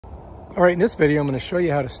All right, in this video, I'm going to show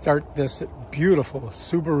you how to start this beautiful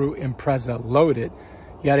Subaru Impreza loaded.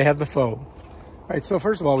 You got to have the fob. All right, so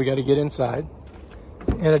first of all, we got to get inside,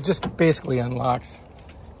 and it just basically unlocks.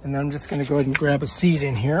 And then I'm just going to go ahead and grab a seat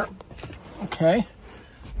in here. Okay,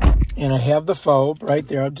 and I have the fob right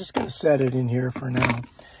there. I'm just going to set it in here for now.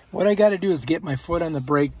 What I got to do is get my foot on the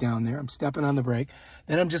brake down there. I'm stepping on the brake.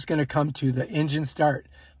 Then I'm just going to come to the engine start.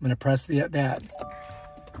 I'm going to press that,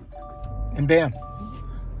 and bam.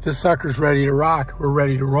 This sucker's ready to rock. We're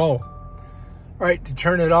ready to roll. All right, to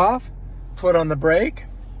turn it off, foot on the brake,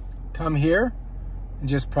 come here, and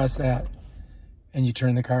just press that. And you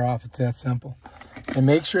turn the car off. It's that simple. And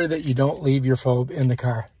make sure that you don't leave your fob in the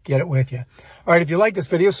car. Get it with you. All right, if you like this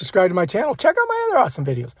video, subscribe to my channel. Check out my other awesome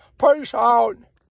videos. Party out.